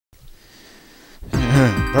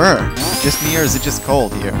Brr. Just me or is it just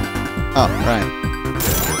cold here? Oh, right.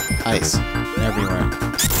 Ice. Everywhere.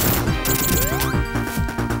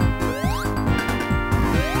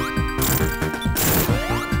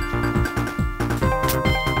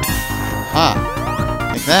 Ha!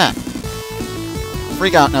 Like that.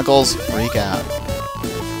 Freak out, Knuckles. Freak out.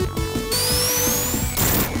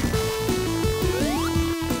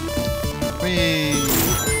 Whee!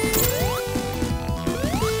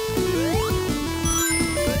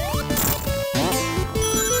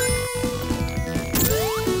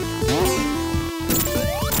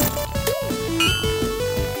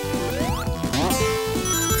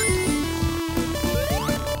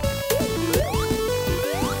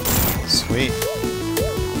 Sweet.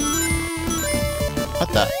 What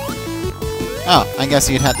the? Oh, I guess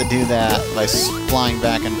you'd have to do that by flying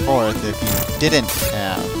back and forth if you didn't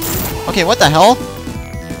have... Okay, what the hell?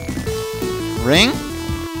 Ring?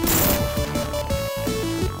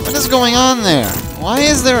 What is going on there? Why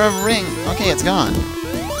is there a ring? Okay, it's gone.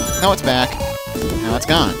 No, it's back. No, it's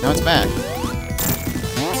gone. No, it's back.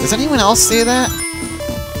 Does anyone else see that?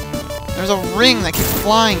 There's a ring that keeps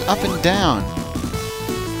flying up and down.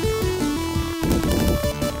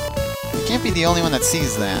 You can't be the only one that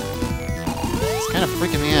sees that. It's kind of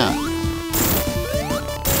freaking me out.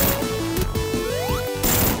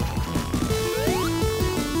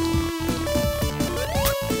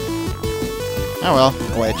 Oh well,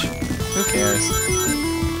 glitch. Who cares?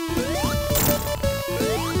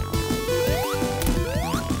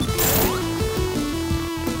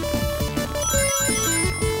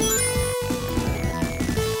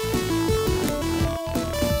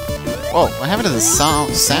 Whoa, what happened to the sound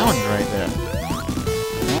right there?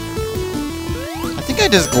 I think I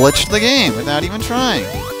just glitched the game without even trying.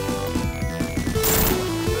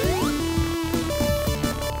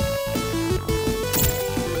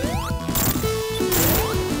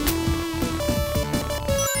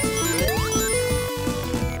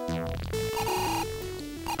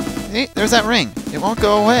 Hey, there's that ring. It won't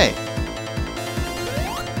go away.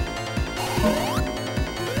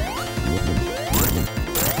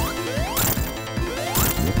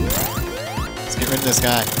 Let's get rid of this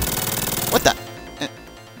guy. What the?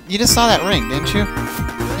 You just saw that ring, didn't you?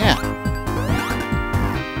 Yeah.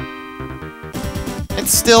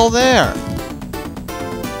 It's still there.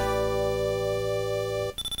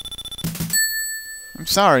 I'm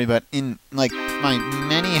sorry, but in, like, my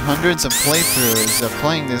many hundreds of playthroughs of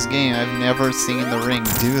playing this game, I've never seen the ring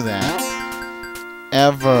do that.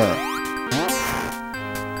 Ever.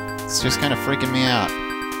 It's just kind of freaking me out.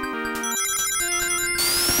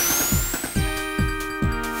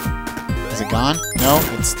 Is it gone? No,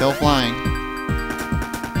 it's still flying.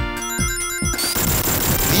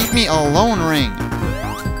 Leave me alone, ring!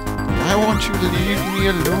 Why won't you leave me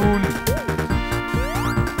alone?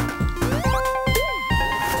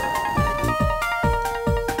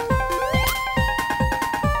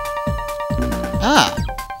 Ah!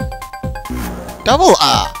 Double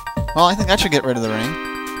ah! Well, I think that should get rid of the ring.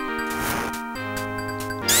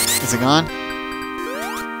 Is it gone?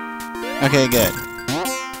 Okay, good.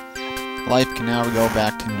 Life can now go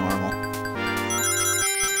back to normal.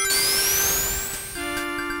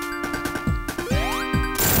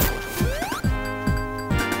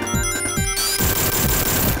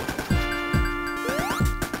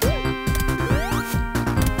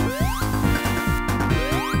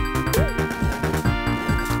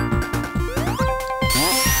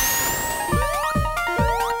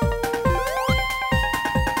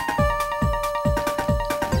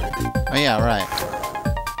 Oh yeah, right.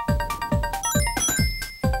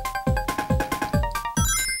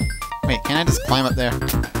 Wait, can I just climb up there?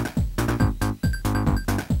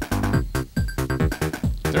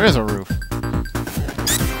 There is a roof.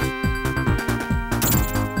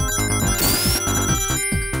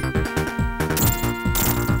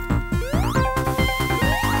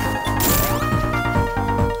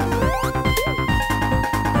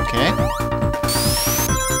 Okay.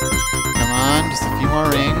 Come on, just a few more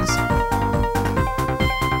rings.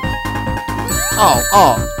 Oh,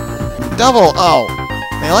 oh! Double oh!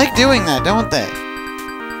 They like doing that, don't they?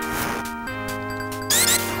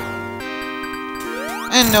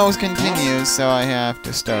 And nose continues, so I have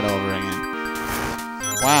to start over again.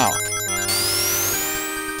 Wow.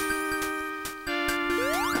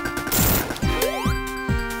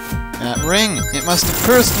 That ring! It must have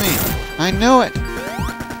cursed me! I know it!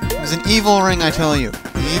 It was an evil ring, I tell you.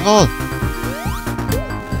 Evil!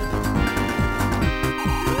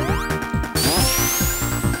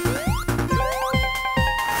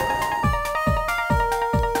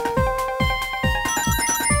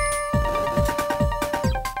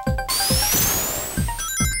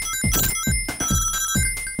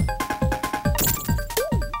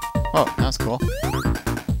 Oh, that was cool.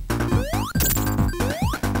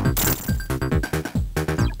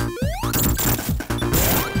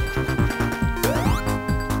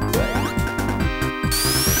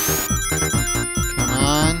 Come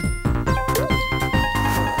on.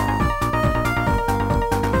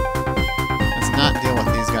 Let's not deal with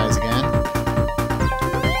these guys again.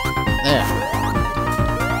 There.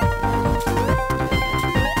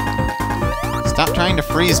 Stop trying to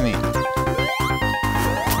freeze me.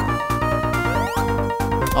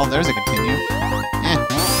 Oh, there's a continue.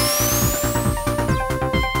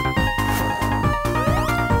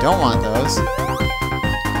 Don't want those.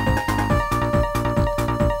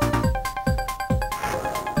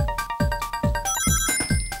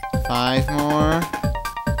 Five more.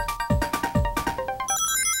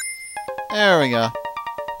 There we go.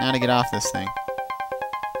 Now to get off this thing.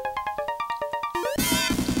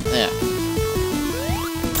 There.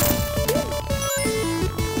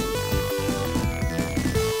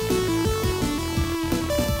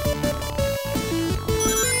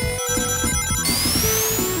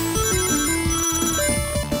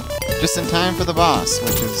 Just in time for the boss,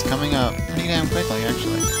 which is coming up pretty damn quickly,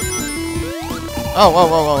 actually. Oh, whoa,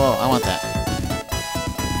 whoa, whoa, whoa, I want that.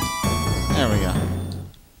 There we go.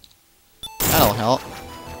 That'll help.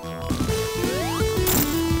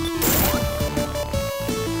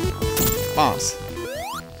 Boss.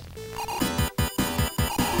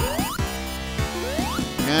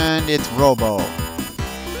 And it's Robo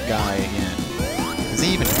Guy again. Does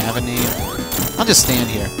he even have a name? I'll just stand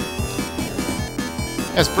here.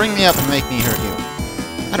 Just bring me up and make me hurt you.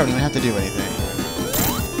 I don't even have to do anything.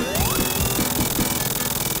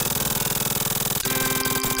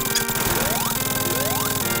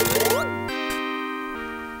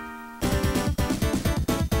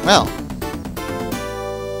 Well.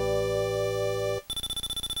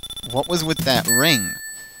 What was with that ring?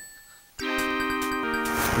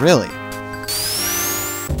 Really?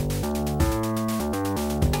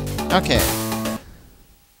 Okay.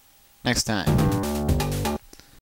 Next time.